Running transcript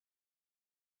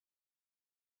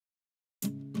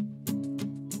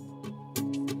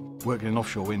Working in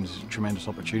offshore wind is a tremendous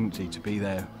opportunity to be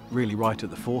there really right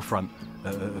at the forefront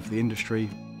of the industry.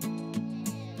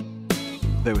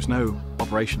 There was no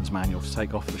operations manual to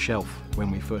take off the shelf when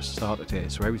we first started here,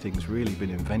 so everything's really been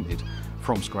invented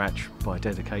from scratch by a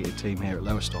dedicated team here at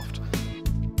Lowestoft.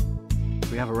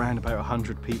 We have around about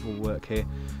 100 people work here.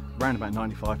 Around about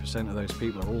 95% of those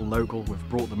people are all local. We've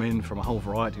brought them in from a whole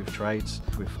variety of trades.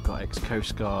 We've got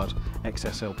ex-Coast Guard,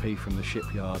 ex-SLP from the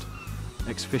shipyard,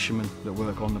 ex-fishermen that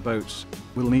work on the boats.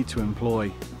 We'll need to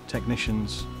employ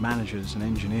technicians, managers and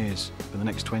engineers for the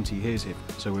next 20 years here.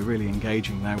 So we're really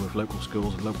engaging now with local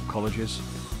schools and local colleges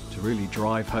to really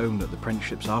drive home that the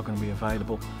apprenticeships are going to be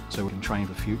available so we can train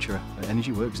for future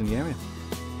energy works in the area.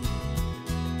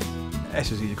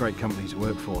 SSE is a great company to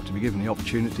work for. To be given the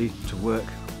opportunity to work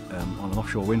on an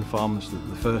offshore wind farm is the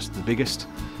first, the biggest,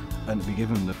 and to be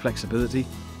given the flexibility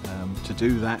to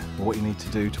do that, what you need to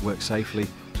do to work safely,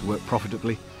 to work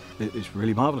profitably, it's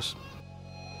really marvellous.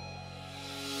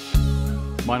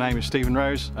 My name is Stephen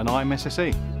Rose and I'm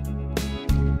SSE.